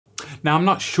Now, I'm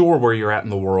not sure where you're at in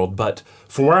the world, but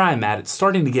for where I'm at, it's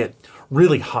starting to get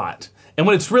really hot. And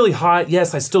when it's really hot,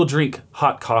 yes, I still drink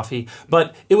hot coffee,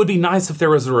 but it would be nice if there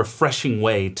was a refreshing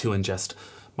way to ingest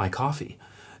my coffee.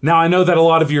 Now, I know that a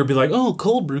lot of you will be like, oh,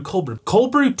 cold brew, cold brew.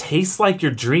 Cold brew tastes like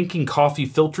you're drinking coffee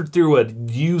filtered through a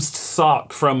used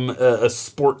sock from a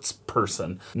sports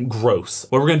person. Gross.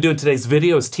 What we're gonna do in today's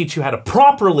video is teach you how to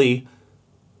properly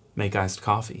make iced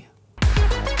coffee.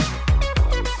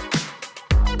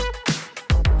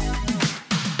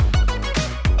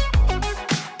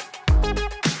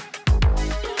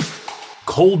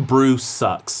 Cold brew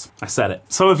sucks. I said it.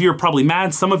 Some of you are probably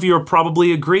mad. Some of you are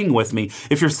probably agreeing with me.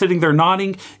 If you're sitting there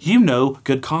nodding, you know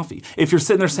good coffee. If you're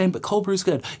sitting there saying, but cold brew's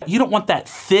good, you don't want that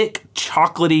thick,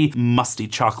 chocolatey, musty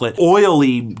chocolate,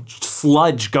 oily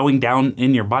sludge going down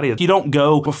in your body. You don't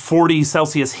go 40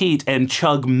 Celsius heat and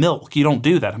chug milk. You don't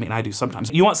do that. I mean, I do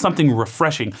sometimes. You want something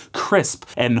refreshing, crisp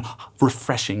and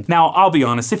refreshing. Now, I'll be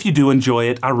honest, if you do enjoy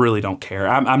it, I really don't care.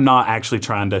 I'm not actually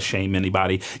trying to shame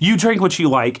anybody. You drink what you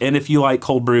like, and if you like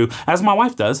cold brew, as my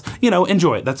wife does, you know,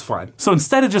 enjoy it, that's fine. So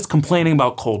instead of just complaining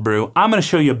about cold brew, I'm gonna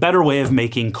show you a better way of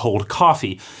making cold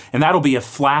coffee, and that'll be a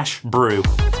flash brew.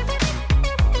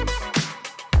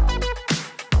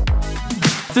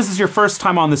 If this is your first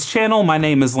time on this channel, my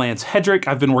name is Lance Hedrick.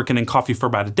 I've been working in coffee for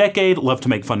about a decade, love to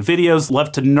make fun videos, love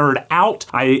to nerd out.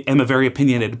 I am a very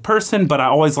opinionated person, but I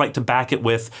always like to back it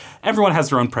with everyone has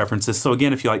their own preferences. So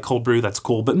again, if you like cold brew, that's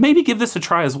cool, but maybe give this a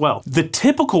try as well. The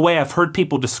typical way I've heard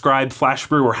people describe flash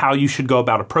brew or how you should go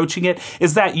about approaching it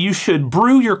is that you should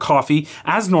brew your coffee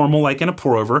as normal, like in a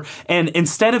pour over, and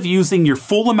instead of using your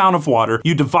full amount of water,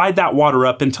 you divide that water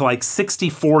up into like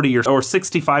 60-40 or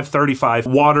 65-35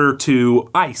 water to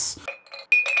ice.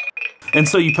 And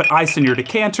so you put ice in your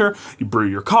decanter, you brew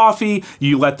your coffee,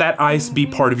 you let that ice be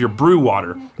part of your brew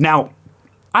water. Now,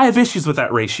 I have issues with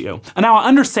that ratio. And now I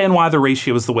understand why the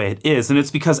ratio is the way it is, and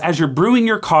it's because as you're brewing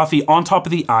your coffee on top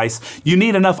of the ice, you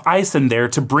need enough ice in there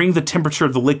to bring the temperature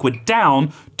of the liquid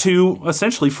down to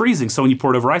essentially freezing. So when you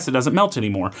pour it over ice, it doesn't melt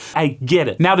anymore. I get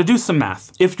it. Now to do some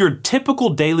math, if your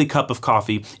typical daily cup of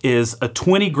coffee is a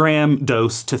 20-gram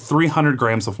dose to 300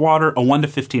 grams of water, a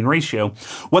 1:15 ratio,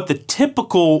 what the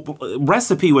typical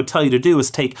recipe would tell you to do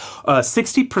is take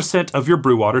 60% of your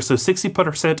brew water, so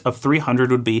 60% of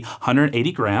 300 would be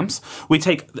 180 grams. We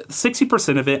take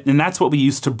 60% of it, and that's what we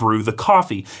use to brew the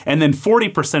coffee. And then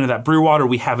 40% of that brew water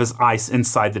we have as ice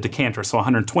inside the decanter, so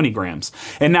 120 grams.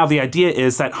 And now the idea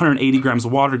is that 180 grams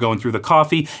of water going through the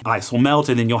coffee, ice will melt,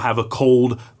 and then you'll have a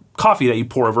cold coffee that you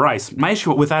pour over ice. My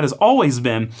issue with that has always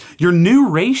been your new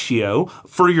ratio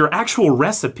for your actual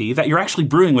recipe that you're actually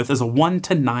brewing with is a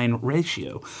 1:9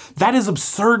 ratio. That is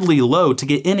absurdly low to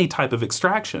get any type of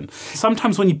extraction.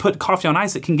 Sometimes when you put coffee on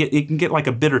ice, it can get like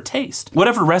a bitter taste.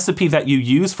 Whatever recipe that you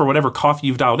use for whatever coffee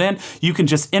you've dialed in, you can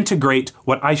just integrate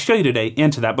what I show you today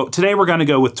into that. But today we're gonna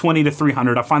go with 20 to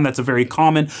 300. I find that's a very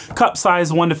common cup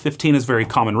size. 1:15 is a very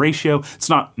common ratio. It's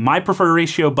not my preferred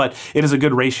ratio, but it is a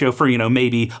good ratio for, you know,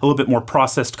 maybe a little bit more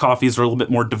processed coffees or a little bit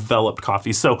more developed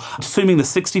coffees. So assuming the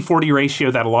 60-40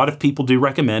 ratio that a lot of people do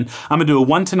recommend, I'm gonna do a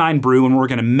 1:9 brew, and we're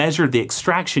gonna measure the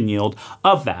extraction yield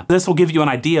of that. This will give you an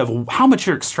idea of how much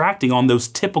you're extracting on those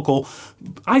typical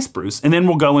ice brews. And then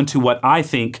we'll go into what I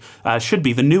think should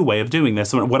be the new way of doing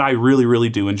this and what I really, really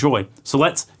do enjoy. So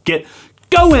let's get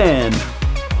going.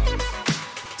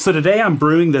 So today I'm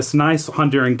brewing this nice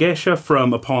Honduran geisha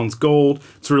from Apon's Gold.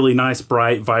 It's really nice,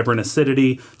 bright, vibrant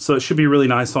acidity. So it should be really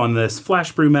nice on this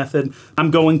flash brew method.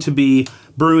 I'm going to be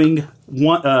brewing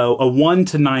a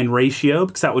 1:9 ratio,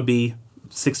 because that would be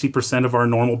 60% of our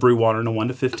normal brew water in a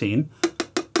 1:15.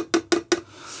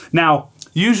 Now,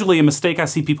 usually a mistake I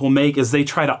see people make is they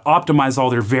try to optimize all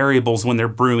their variables when they're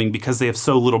brewing because they have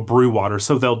so little brew water.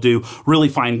 So they'll do really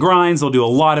fine grinds, they'll do a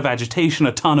lot of agitation,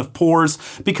 a ton of pours,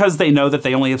 because they know that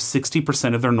they only have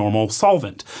 60% of their normal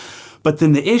solvent. But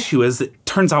then the issue is it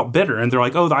turns out bitter, and they're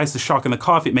like, oh, the ice is shocking the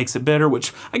coffee, it makes it bitter,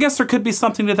 which I guess there could be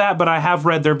something to that, but I have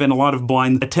read there have been a lot of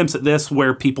blind attempts at this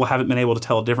where people haven't been able to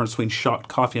tell a difference between shocked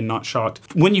coffee and not shocked.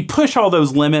 When you push all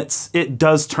those limits, it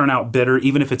does turn out bitter,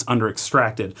 even if it's under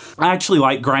extracted. I actually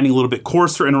like grinding a little bit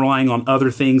coarser and relying on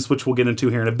other things, which we'll get into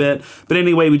here in a bit. But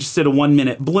anyway, we just did a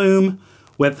 1-minute bloom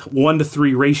with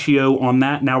 1:3 ratio on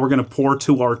that. Now we're gonna pour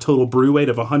to our total brew weight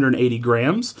of 180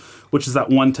 grams, which is that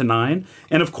 1:9.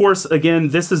 And of course, again,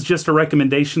 this is just a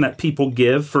recommendation that people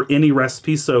give for any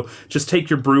recipe. So just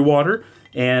take your brew water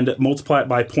and multiply it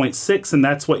by 0.6, and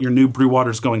that's what your new brew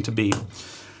water is going to be.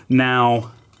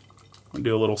 Now, I'm gonna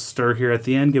do a little stir here at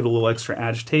the end, give it a little extra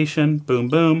agitation, boom,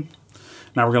 boom.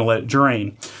 Now we're gonna let it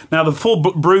drain. Now the full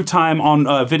brew time on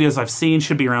videos I've seen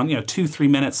should be around 2-3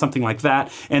 minutes, something like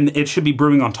that, and it should be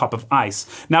brewing on top of ice.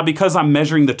 Now because I'm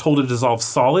measuring the total dissolved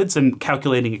solids and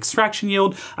calculating extraction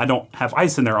yield, I don't have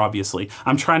ice in there obviously.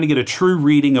 I'm trying to get a true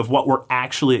reading of what we're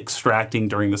actually extracting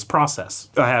during this process.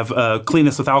 I have cleaned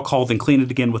this with alcohol, then cleaned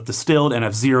it again with distilled, and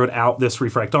I've zeroed out this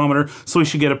refractometer, so we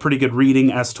should get a pretty good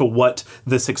reading as to what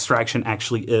this extraction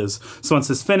actually is. So once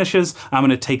this finishes, I'm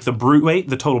gonna take the brew weight,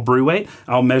 the total brew weight,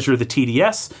 I'll measure the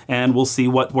TDS, and we'll see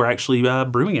what we're actually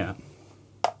brewing at.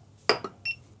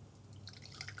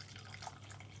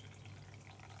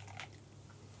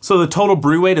 So the total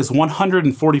brew weight is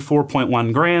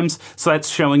 144.1 grams. So that's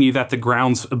showing you that the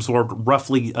grounds absorbed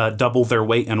roughly double their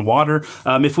weight in water.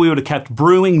 If we would have kept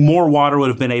brewing, more water would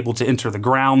have been able to enter the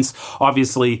grounds.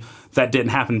 Obviously, that didn't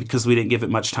happen because we didn't give it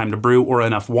much time to brew or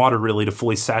enough water really to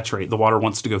fully saturate. The water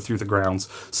wants to go through the grounds.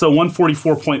 So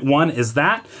 144.1 is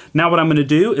that. Now what I'm gonna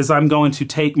do is I'm going to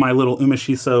take my little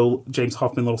Umeshiso James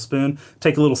Hoffman little spoon,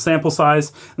 take a little sample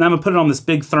size, and I'm gonna put it on this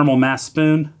big thermal mass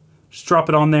spoon, just drop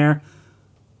it on there,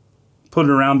 put it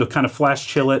around to kind of flash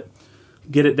chill it,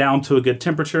 get it down to a good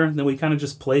temperature, then we kind of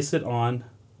just place it on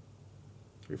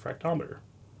the refractometer.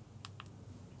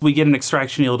 We get an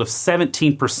extraction yield of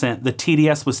 17%. The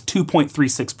TDS was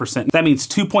 2.36%. That means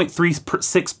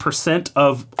 2.36%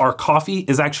 of our coffee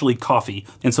is actually coffee.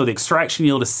 And so the extraction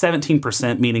yield is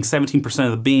 17%, meaning 17%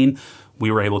 of the bean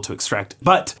we were able to extract.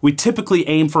 But we typically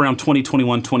aim for around 20,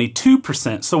 21,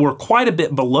 22%. So we're quite a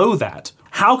bit below that.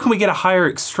 How can we get a higher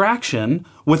extraction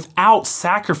without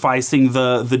sacrificing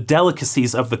the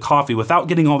delicacies of the coffee, without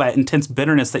getting all that intense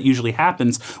bitterness that usually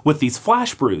happens with these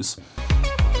flash brews?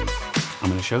 I'm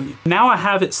gonna show you. Now I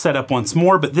have it set up once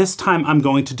more, but this time I'm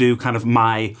going to do kind of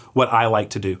what I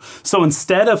like to do. So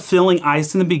instead of filling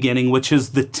ice in the beginning, which is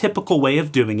the typical way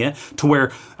of doing it, to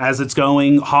where as it's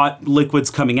going, hot liquids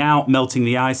coming out, melting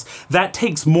the ice, that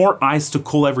takes more ice to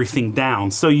cool everything down.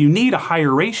 So you need a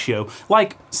higher ratio,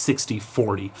 like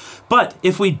 60-40. But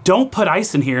if we don't put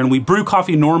ice in here and we brew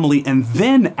coffee normally and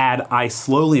then add ice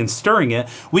slowly and stirring it,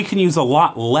 we can use a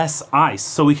lot less ice.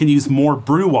 So we can use more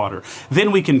brew water.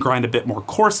 Then we can grind a bit more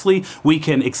coarsely. We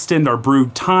can extend our brew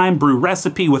time, brew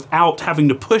recipe without having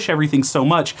to push everything so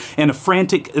much in a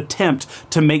frantic attempt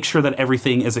to make sure that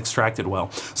everything is extracted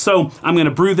well. So I'm gonna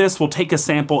brew this, we'll take a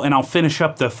sample, and I'll finish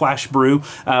up the flash brew,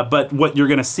 but what you're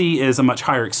gonna see is a much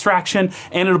higher extraction,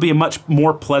 and it'll be a much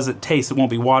more pleasant taste. It won't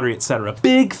be watery, etc.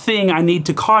 Big thing I need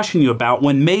to caution you about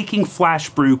when making flash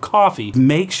brew coffee,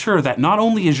 make sure that not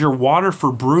only is your water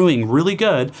for brewing really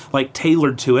good, like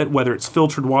tailored to it, whether it's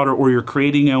filtered water or you're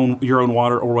creating your own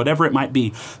water or whatever it might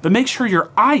be, but make sure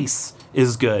your ice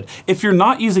is good. If you're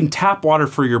not using tap water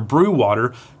for your brew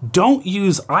water, don't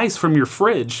use ice from your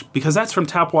fridge because that's from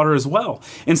tap water as well.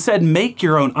 Instead, make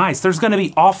your own ice. There's gonna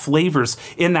be off flavors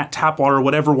in that tap water or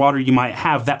whatever water you might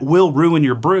have that will ruin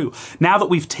your brew. Now that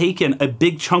we've taken a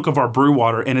big chunk of our brew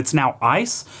water and it's now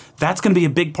ice, that's gonna be a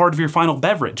big part of your final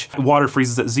beverage. Water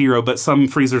freezes at 0, but some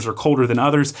freezers are colder than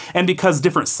others. And because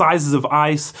different sizes of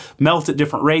ice melt at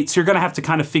different rates, you're gonna have to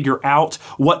kind of figure out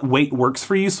what weight works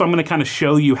for you. So I'm gonna kind of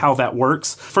show you how that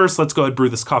works. First, let's go ahead and brew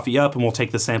this coffee up and we'll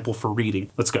take the sample for reading.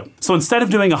 Let's go. So instead of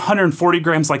doing 140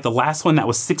 grams like the last one, that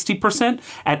was 60%,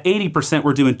 at 80%,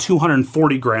 we're doing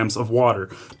 240 grams of water.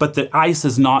 But the ice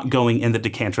is not going in the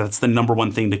decanter. That's the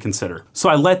 #1 thing to consider. So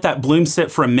I let that bloom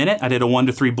sit for a minute. I did a 1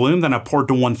 to 3 bloom, then I poured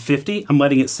to 150. I'm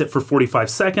letting it sit for 45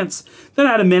 seconds. Then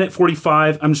at a minute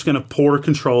 45, I'm just gonna pour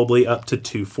controllably up to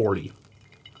 240.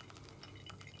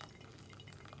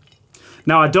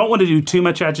 Now I don't want to do too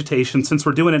much agitation. Since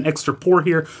we're doing an extra pour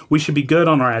here, we should be good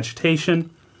on our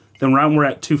agitation. Then right when we're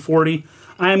at 240,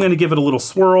 I am gonna give it a little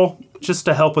swirl just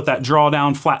to help with that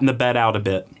drawdown, flatten the bed out a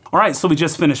bit. All right, so we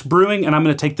just finished brewing and I'm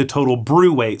gonna take the total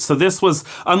brew weight. So this was,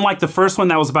 unlike the first one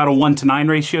that was about a 1 to 9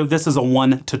 ratio, this is a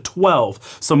 1 to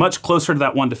 12. So much closer to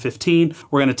that 1 to 15.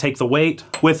 We're gonna take the weight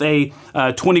with a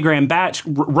 20 gram batch,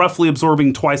 roughly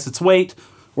absorbing twice its weight.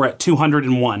 We're at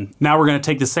 201. Now we're gonna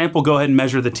take the sample, go ahead and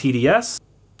measure the TDS.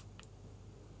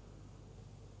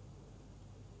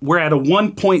 We're at a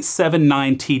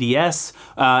 1.79 TDS,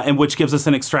 and which gives us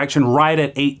an extraction right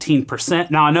at 18%.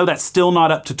 Now I know that's still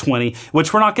not up to 20,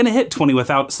 which we're not gonna hit 20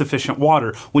 without sufficient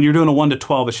water. When you're doing a 1 to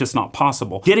 12, it's just not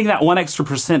possible. Getting that 1 extra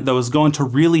percent though is going to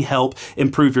really help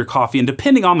improve your coffee. And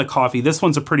depending on the coffee, this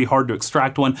one's a pretty hard to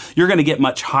extract one, you're gonna get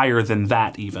much higher than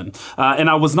that even. And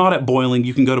I was not at boiling,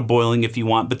 you can go to boiling if you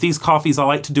want, but these coffees I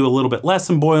like to do a little bit less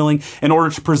in boiling in order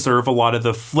to preserve a lot of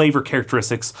the flavor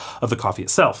characteristics of the coffee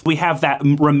itself. We have that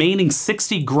remaining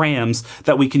 60 grams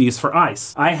that we can use for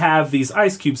ice. I have these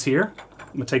ice cubes here.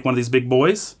 I'm gonna take one of these big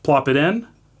boys, plop it in.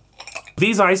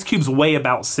 These ice cubes weigh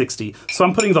about 60. So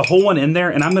I'm putting the whole one in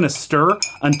there and I'm gonna stir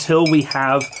until we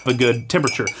have a good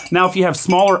temperature. Now, if you have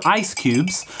smaller ice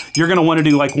cubes, you're gonna wanna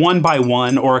do like 1 by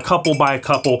 1 or a couple by a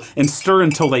couple and stir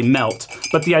until they melt.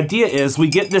 But the idea is we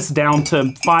get this down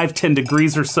to 5-10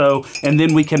 degrees or so, and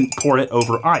then we can pour it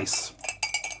over ice.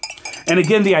 And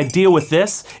again, the idea with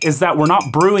this is that we're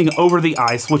not brewing over the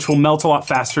ice, which will melt a lot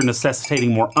faster,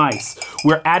 necessitating more ice.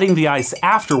 We're adding the ice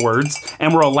afterwards,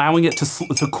 and we're allowing it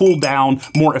to cool down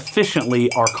more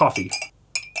efficiently our coffee.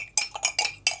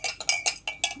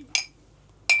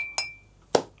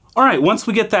 All right, once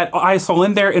we get that ice all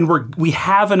in there, and we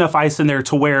have enough ice in there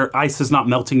to where ice is not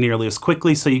melting nearly as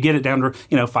quickly, so you get it down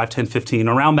to, 5, 10, 15,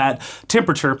 around that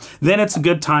temperature, then it's a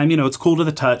good time, it's cool to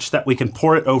the touch, that we can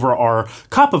pour it over our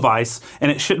cup of ice,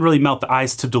 and it shouldn't really melt the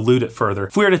ice to dilute it further.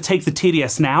 If we were to take the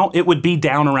TDS now, it would be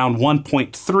down around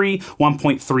 1.3,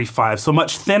 1.35, so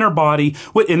much thinner body,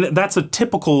 and that's a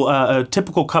typical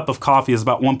cup of coffee is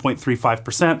about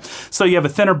 1.35%, so you have a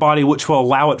thinner body, which will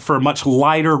allow it for a much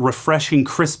lighter, refreshing,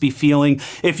 crispy feeling.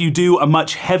 If you do a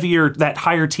much heavier, that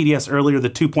higher TDS earlier, the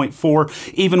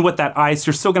 2.4, even with that ice,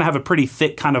 you're still gonna have a pretty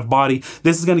thick kind of body.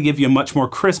 This is gonna give you a much more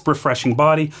crisp, refreshing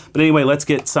body. But anyway, let's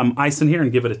get some ice in here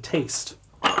and give it a taste.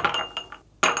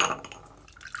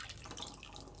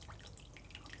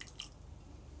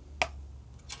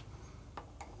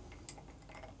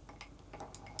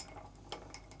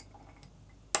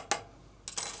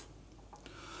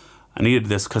 I needed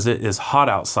this because it is hot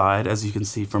outside, as you can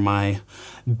see from my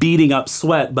beating up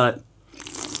sweat, but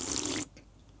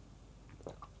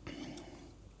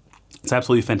it's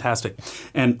absolutely fantastic.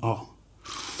 And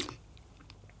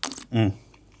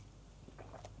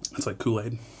it's like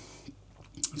Kool-Aid.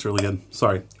 It's really good.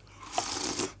 Sorry.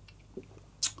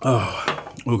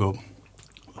 Oh, Hugo,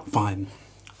 fine,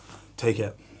 take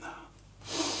it.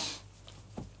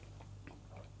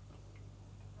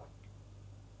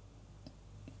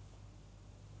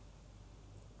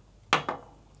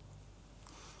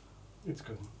 It's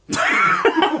good.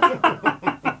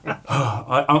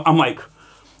 I'm like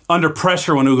under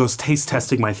pressure when Hugo's taste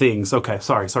testing my things. Okay,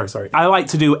 sorry. I like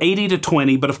to do 80 to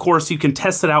 20, but of course you can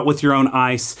test it out with your own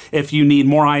ice. If you need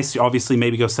more ice, you obviously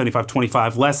maybe go 75,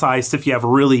 25, less ice. If you have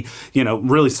really,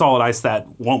 really solid ice that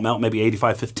won't melt, maybe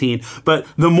 85, 15. But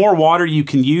the more water you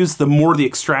can use, the more the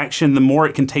extraction, the more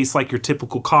it can taste like your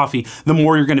typical coffee, the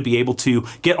more you're gonna be able to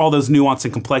get all those nuance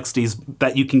and complexities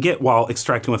that you can get while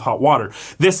extracting with hot water.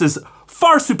 This is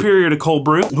far superior to cold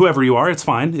brew. Whoever you are, it's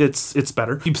fine. It's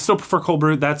better. If you still prefer cold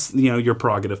brew, that's your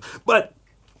prerogative. But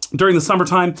during the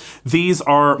summertime, these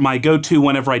are my go-to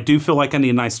whenever I do feel like I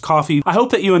need an iced coffee. I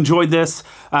hope that you enjoyed this.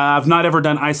 I've not ever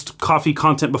done iced coffee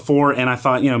content before, and I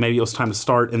thought maybe it was time to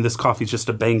start. And this coffee's just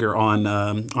a banger on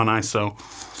ice. So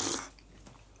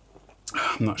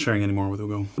I'm not sharing anymore with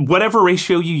Hugo. Whatever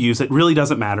ratio you use, it really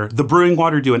doesn't matter. The brewing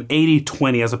water do an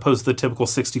 80-20 as opposed to the typical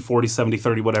 60-40,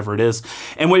 70-30, whatever it is.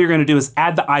 And what you're gonna do is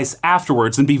add the ice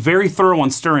afterwards and be very thorough on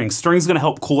stirring. Stirring is gonna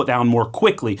help cool it down more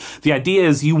quickly. The idea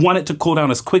is you want it to cool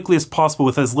down as quickly as possible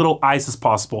with as little ice as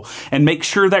possible. And make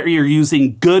sure that you're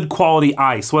using good quality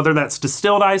ice, whether that's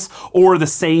distilled ice or the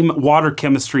same water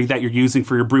chemistry that you're using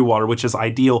for your brew water, which is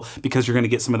ideal because you're gonna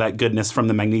get some of that goodness from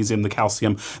the magnesium, the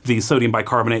calcium, the sodium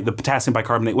bicarbonate, the potassium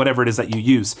bicarbonate, whatever it is that you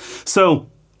use. So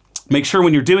make sure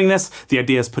when you're doing this, the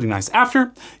idea is putting ice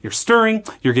after, you're stirring,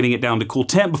 you're getting it down to cool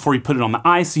temp before you put it on the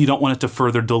ice, so you don't want it to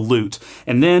further dilute.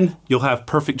 And then you'll have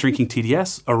perfect drinking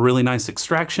TDS, a really nice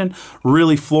extraction,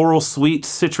 really floral, sweet,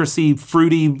 citrusy,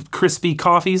 fruity, crispy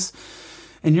coffees,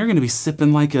 and you're gonna be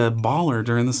sipping like a baller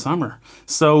during the summer.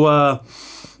 So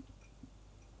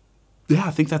yeah,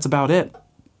 I think that's about it.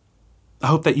 I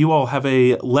hope that you all have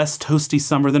a less toasty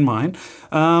summer than mine.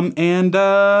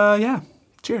 Yeah,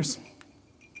 cheers.